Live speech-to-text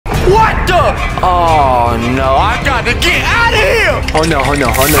Oh no, I gotta get out of here! Oh no, oh no,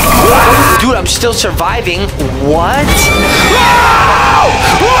 oh no. Dude, I'm still surviving. What? Whoa!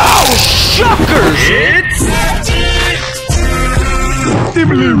 Whoa! Shuckers!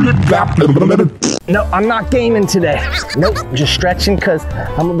 No, I'm not gaming today. Nope, just stretching because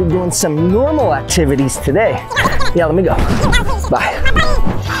I'm gonna be doing some normal activities today. Yeah, let me go. Bye.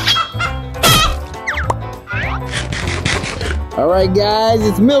 All right, guys,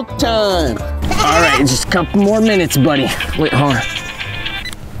 it's milk time. All right, just a couple more minutes, buddy. Wait, hold on.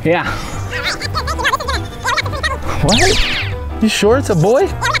 Yeah. What? You sure it's a boy?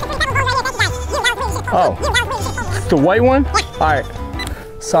 Oh, the white one? All right.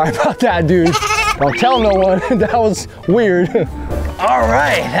 Sorry about that, dude. Don't tell no one. That was weird. All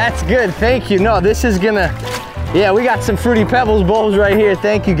right, that's good. Thank you. No, this is gonna. Yeah, we got some Fruity Pebbles bowls right here.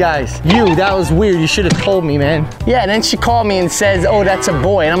 Thank you, guys. That was weird. You should have told me, man. Yeah, and then she called me and says, oh, that's a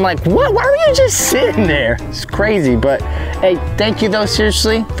boy. And I'm like, what? Why were you just sitting there? It's crazy, but hey, thank you, though,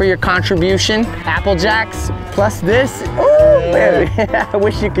 seriously, for your contribution. Apple Jacks plus this. Ooh, baby. I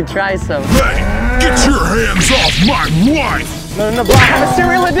wish you could try some. Hey, get your hands off my wife! No, Block, I have a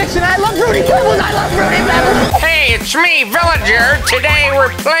cereal addiction. I love Fruity Pebbles. I love Fruity Pebbles. Hey, it's me, Villager. Today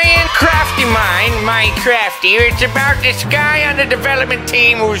we're playing Crafty Mine, My Crafty. It's about this guy on the development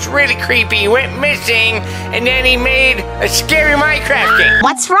team who's really creepy, went missing, and then he made a scary Minecraft game.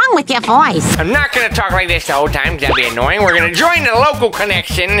 What's wrong with your voice? I'm not gonna talk like this the whole time, that'd be annoying. We're gonna join the local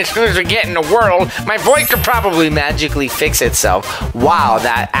connection as soon as we get in the world. My voice could probably magically fix itself. Wow,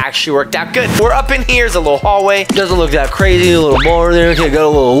 that actually worked out good. We're up in here, there's a little hallway. Doesn't look that crazy, a little bar there. Okay, got a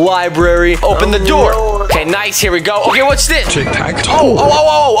little library. Open the door. Okay, nice, here we go. Okay, what's this? Tic-tac-toe.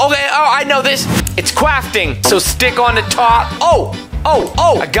 Oh, okay, oh, I know this. It's crafting. So stick on the top. Oh,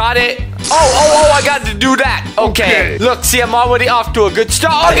 I got it. Oh, I got to do that. Okay. Look, see, I'm already off to a good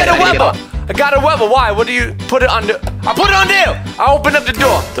start. Oh, I got a webber. I got a webber. Why? What do you put it under? I put it on there. I opened up the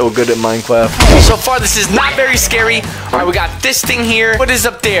door. So good at Minecraft. So far, this is not very scary. All right, we got this thing here. What is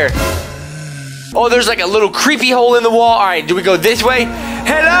up there? Oh, there's like a little creepy hole in the wall. All right, do we go this way?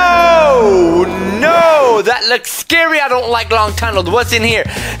 Hello! No, that looks scary. I don't like long tunnels. What's in here?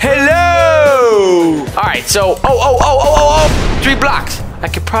 Hello! All right, so, 3 blocks. I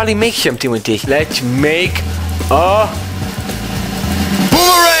could probably make something with this. Let's make a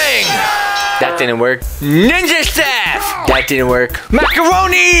boomerang. That didn't work. Ninja staff. That didn't work.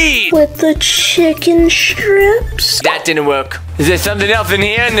 Macaroni. With the chicken strips? That didn't work. Is there something else in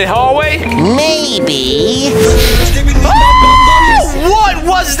here in the hallway? Maybe. Oh, what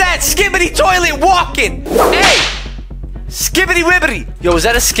was that? Skibbity toilet walking. Hey, skibbity wibbity. Yo, was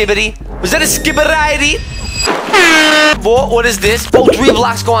that a skibbity? Was that a skibbity? What is this? Oh, 3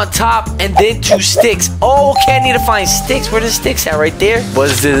 blocks go on top and then 2 sticks. Oh, okay, I need to find sticks. Where are the sticks at? Right there? What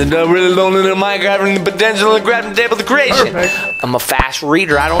is this? I'm really lonely in Minecraft and the potential of grabbing the table of creation. Perfect. I'm a fast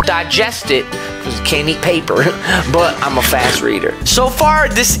reader. I don't digest it because you can't eat paper, but I'm a fast reader. So far,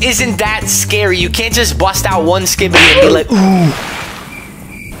 this isn't that scary. You can't just bust out one skibbity and be like, ooh.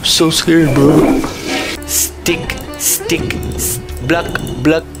 So scared, bro. Stick, block,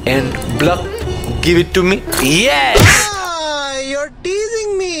 and block. Give it to me. Yes! Ah, you're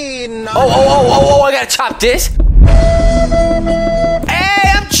teasing me. No. Oh, I gotta chop this.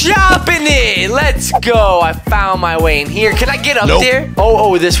 Hey, I'm chopping it. Let's go. I found my way in here. Can I get up there?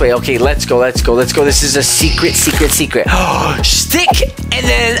 Oh, this way. Okay, let's go. This is a secret. Stick, and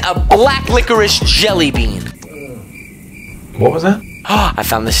then a black licorice jelly bean. What was that? I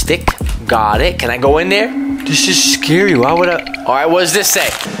found the stick. Got it. Can I go in there? This is scary. Why would I? All right, what does this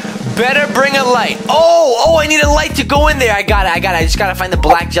say? Better bring a light. Oh, I need a light to go in there. I got it. I just gotta find the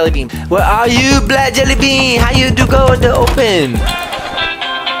black jelly bean. Where are you, black jelly bean? How you do go to open?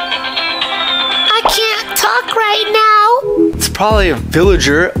 I can't talk right now. It's probably a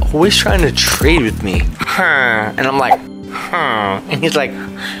villager always trying to trade with me. And I'm like, and he's like,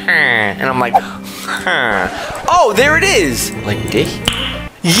 and I'm like, oh, there it is. Like this?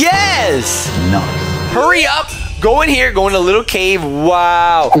 Yes. No. Hurry up. Go in here, go in a little cave.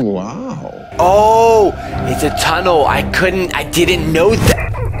 Wow. Oh, it's a tunnel. I didn't know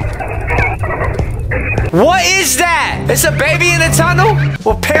that. What is that? It's a baby in a tunnel?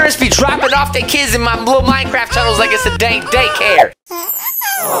 Well, parents be dropping off their kids in my little Minecraft tunnels like it's a dang daycare.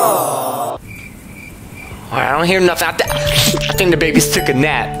 Alright, I don't hear nothing. I think the babies took a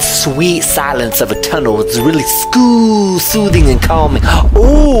nap. Sweet silence of a tunnel. It's really soothing and calming.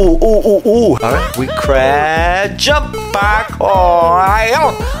 Ooh. Alright, we crash, jump back.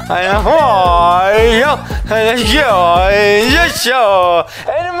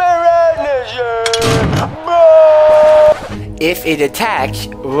 If it attacks,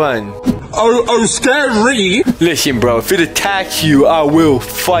 run. Oh, scary. Listen, bro, if it attacks you, I will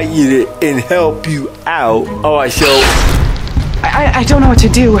fight it and help you out. All right, so... I don't know what to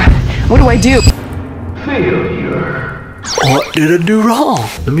do. What do I do? Failure. What did I do wrong?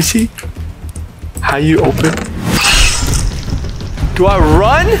 Let me see. How you open? Do I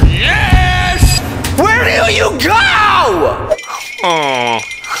run? Yes! Where do you go?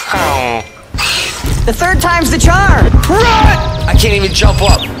 The third time's the charm. Run! I can't even jump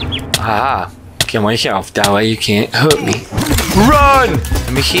up. Ah, get myself. That way you can't hurt me. Run!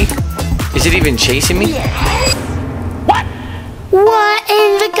 Let me see. Is it even chasing me? What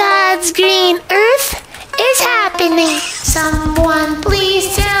in the God's green earth is happening? Someone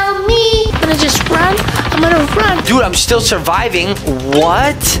please tell me. I'm gonna just run. I'm gonna run. Dude, I'm still surviving.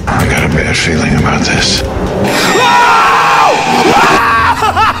 What? I got a bad feeling about this.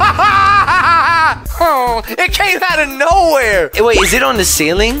 Oh, it came out of nowhere. Hey, wait, is it on the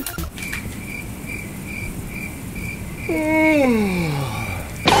ceiling?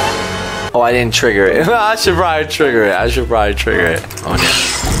 Oh, I didn't trigger it. I should probably trigger it. Oh, no.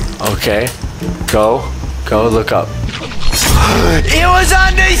 Okay. Go, look up. It was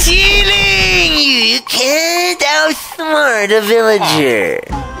on the ceiling! You can't outsmart a villager.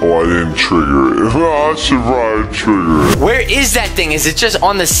 Oh, I didn't trigger it. I should probably trigger it. Where is that thing? Is it just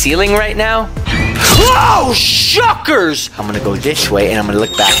on the ceiling right now? Oh, shuckers! I'm gonna go this way and I'm gonna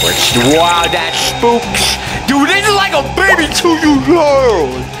look backwards. Wow, that spooks. Dude, this is like a baby 2-year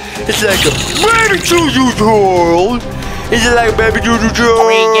old. It's like a baby 2-year old. Is it like a baby 2-year old?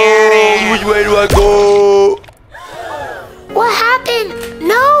 Which way do I go? What happened?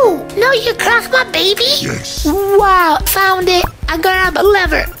 No, you cracked my baby? Yes. Wow, found it. I grabbed a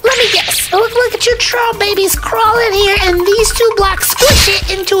lever. Let me guess. Look at your troll babies crawling here, and these two blocks squish it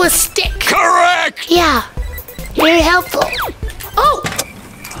into a stick. Correct! Yeah, very helpful. Oh,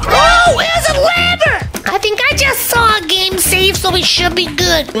 there's a lever! I think I just saw a game save, so we should be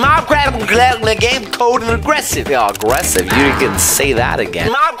good. Mob grab the game code and aggressive. Yeah, aggressive. You can say that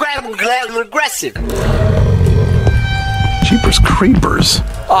again. Mob grab and aggressive. Jeepers creepers.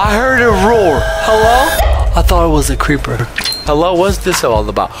 I heard a roar. Hello? I thought it was a creeper. Hello? What's this all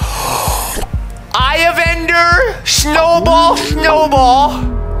about? Eye of Ender, snowball, 2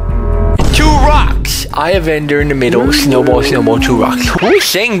 rocks. Eye of Ender in the middle, snowball, 2 rocks. Who is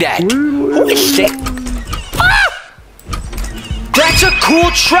saying that? Who is saying? Ah! That's a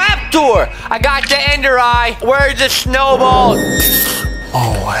cool trapdoor. I got the Ender Eye. Where's the snowball?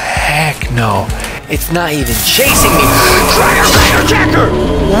 Oh, heck no. It's not even chasing me. Tracker!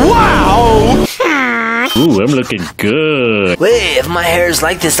 Wow! Ooh, I'm looking good. Wait, if my hair is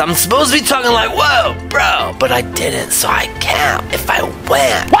like this, I'm supposed to be talking like, whoa, bro. But I didn't, so I can't if I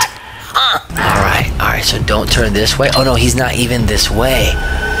went. What? Alright, so don't turn this way. Oh no, he's not even this way.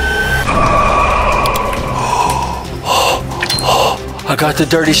 I got the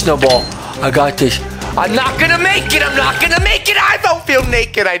dirty snowball. I got this. I'm not gonna make it. I don't feel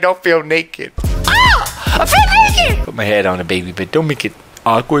naked. I feel naked. Put my head on it, baby, but don't make it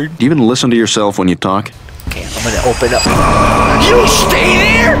awkward. Do you even listen to yourself when you talk? Okay, I'm gonna open up. You stay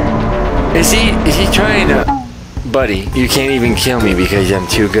there? Is he trying to... Buddy, you can't even kill me because I'm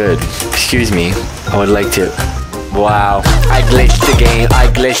too good. Excuse me. I would like to... Wow. I glitched the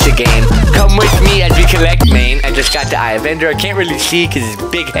game. Come with me as we collect main. I just got the Eye of Ender. I can't really see because his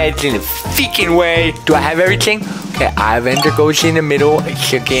big head's in the freaking way. Do I have everything? Okay, Eye of Ender goes in the middle. I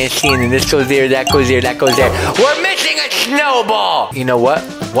still can't see, and then this goes there, that goes there, that goes there. We're missing a snowball! You know what?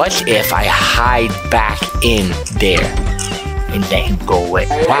 What if I hide back in there and let him go away?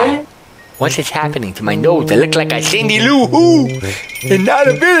 Wow. What is happening to my nose? I look like a Cindy Lou Who and not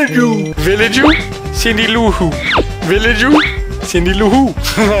a Village-oo. Village-oo? Cindy Lou Who. Village-oo? Cindy Lou Who.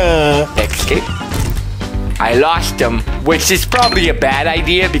 Escape. I lost him, which is probably a bad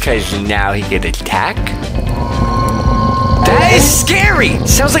idea because now he can attack. That is scary.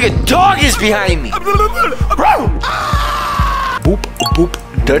 Sounds like a dog is behind me. Boop, boop.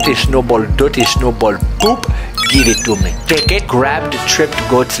 Dirty snowball, boop. Give it to me. Take it, grab the tripped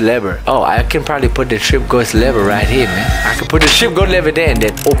goat's lever. Oh, I can probably put the tripped goat's lever right here, man. I can put the tripped goat lever there and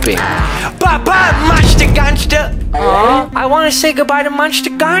then open. Bye-bye, Monster Gunster. I want to say goodbye to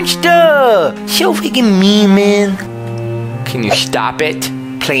Monster Gunster. So freaking mean, man. Can you stop it?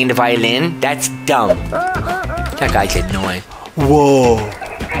 Playing the violin? That's dumb. That guy's annoying. Whoa.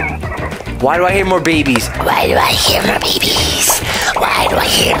 Why do I hear more babies? Why do I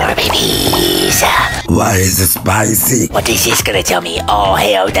hear more babies? Why is it spicy? What is this gonna tell me? Oh,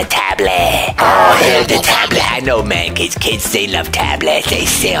 hell, the tablet. Oh, hell, the tablet. I know, man. Kids, they love tablets. They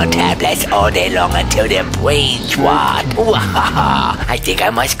stay on tablets all day long until their brains rot. I think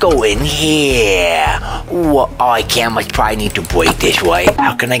I must go in here. Oh, I can't. I must probably need to break this, right?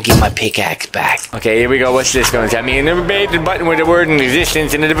 How can I get my pickaxe back? Okay, here we go. What's this going to tell me? Innovate the button with the word in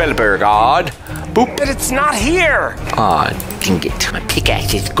existence in the developer. God. Boop. But it's not here. Oh, dang it. My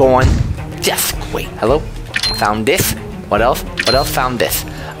pickaxe is gone. Just wait. Hello? Found this. What else? What else? Found this.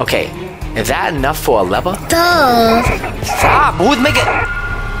 Okay. Is that enough for a lever? Duh. Stop. Who's making...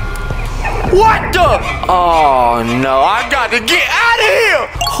 What the? Oh, no. I got to get out of here.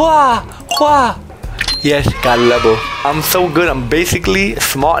 Wah. Yes, got a level. I'm so good. I'm basically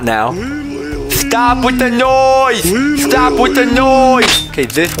smart now. Stop with the noise. Stop with the noise. Okay,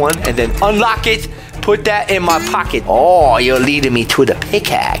 this one. And then unlock it. Put that in my pocket. Oh, you're leading me to the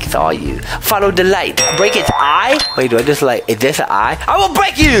pickaxe, are you? Follow the light. Break its eye? Wait, do I just like... Is this an eye? I will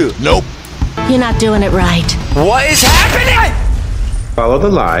break you. Nope. You're not doing it right. What is happening? Follow the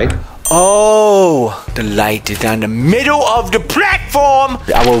light. Oh, the light is down the middle of the platform.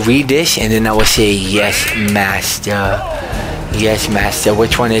 I will read this and then I will say, yes, master. Yes, master.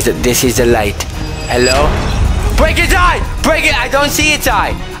 Which one is it? This is the light. Hello? Break its eye! Break it! I don't see its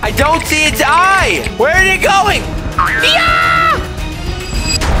eye. I don't see its eye. Where are they going? Yeah!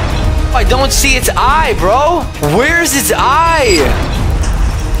 I don't see its eye, bro. Where's its eye?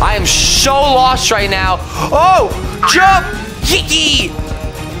 I am so lost right now. Oh, jump! Yiki!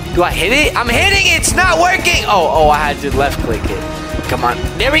 Do I hit it? I'm hitting it. It's not working. Oh, I had to left click it. Come on.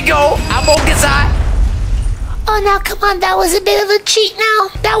 There we go. I'm focused on. Oh, now come on. That was a bit of a cheat now.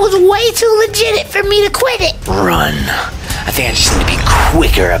 That was way too legit for me to quit it. Run. I think I just need to be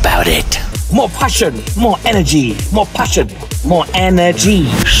quicker about it. More passion, more energy, more passion, more energy.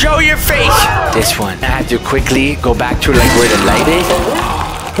 Show your face. This one. I have to quickly go back to like where the light is.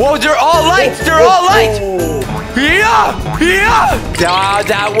 Whoa, they're all lights. They're all lights. Yeah! Oh,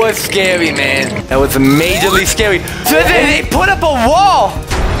 that was scary, man. That was majorly scary. So they put up a wall.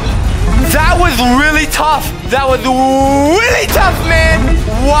 That was really tough. That was really tough, man.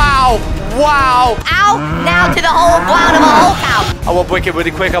 Wow. Ow. Now to the whole ground of a whole cow. I will break it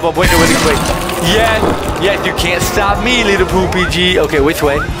really quick. Yes, you can't stop me, little poopy G. Okay, which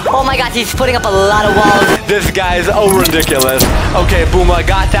way? Oh my God, he's putting up a lot of walls. This guy's ridiculous. Okay, boom, I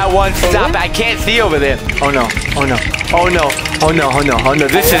got that one. Stop, I can't see over there. Oh no.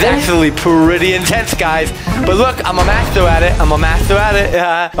 This is actually pretty intense, guys. But look, I'm a master at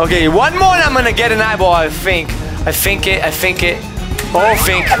it. Okay, one more and I'm gonna get an eyeball, I think it. Oh,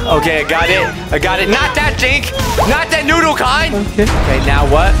 think. Okay, I got it. Not that think. Not that noodle kind. Okay, now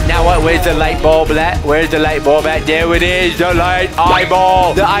what? Where's the light bulb at? There it is. The light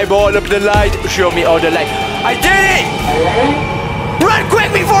eyeball. The eyeball of the light. Show me all the light. I did it! Run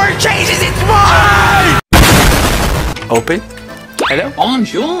quick before it changes its mind! Open. Hello?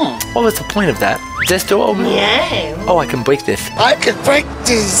 Bonjour. What was the point of that? Is this door open? Yeah. Oh, I can break this. I can break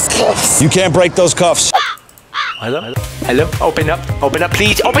these cuffs. You can't break those cuffs. Hello? Open up,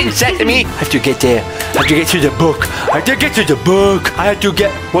 please. Open, sesame. I have to get there. I have to get to the book.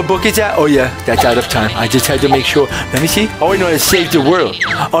 What book is that? Oh, yeah, that's out of time. I just had to make sure. Let me see. Oh, no, it saved the world.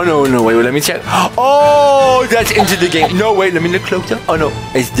 Oh, no, wait, let me check. Oh, that's into the game. No, wait, let me look closer. Oh, no,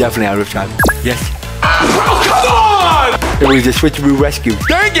 it's definitely out of time. Yes. Oh, come on! It was the switcheroo rescue.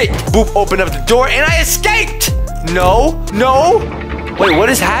 Dang it! Boop, opened up the door and I escaped. No. Wait, what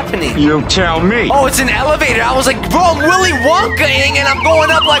is happening? You tell me. Oh, it's an elevator. I was like, bro, I'm Willy Wonka-ing and I'm going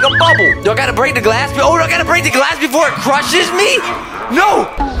up like a bubble. Do I gotta break the glass? Oh, do I gotta break the glass before it crushes me? No.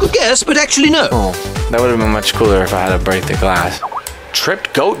 Good guess, but actually no. Oh, that would have been much cooler if I had to break the glass.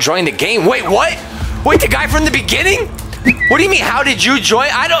 Tripped goat joined the game. Wait, what? Wait, the guy from the beginning? What do you mean, how did you join?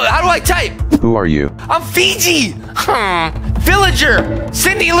 How do I type? Who are you? I'm Fiji. Villager.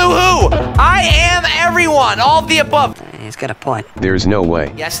 Cindy Lou Who. I am everyone. All of the above. He's got a point. There's no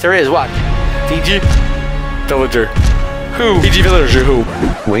way. Yes, there is. Watch. Fiji. Villager. Who? Fiji Villager who?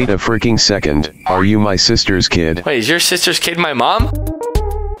 Wait a freaking second. Are you my sister's kid? Wait, is your sister's kid my mom?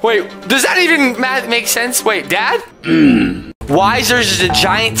 Wait, does that even make sense? Wait, Dad? Why is there just a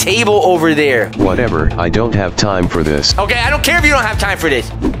giant table over there? Whatever, I don't have time for this. Okay, I don't care if you don't have time for this.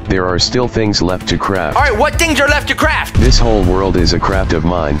 There are still things left to craft. All right, what things are left to craft? This whole world is a craft of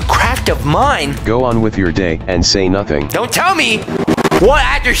mine. Craft of mine? Go on with your day and say nothing. Don't tell me what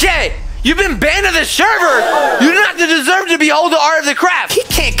I have to say. You've been banned of the server. You do not deserve to behold the art of the craft. He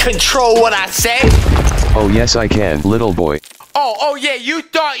can't control what I say. Oh yes I can, little boy. Oh yeah, you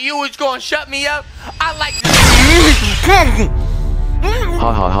thought you was gonna shut me up? I like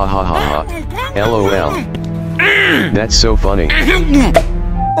Ha ha ha ha ha ha. LOL. That's so funny.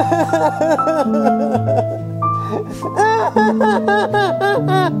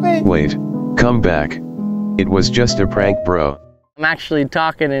 Wait, come back. It was just a prank, bro. I'm actually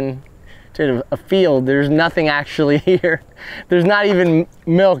talking to a field. There's nothing actually here. There's not even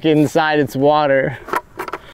milk inside its water.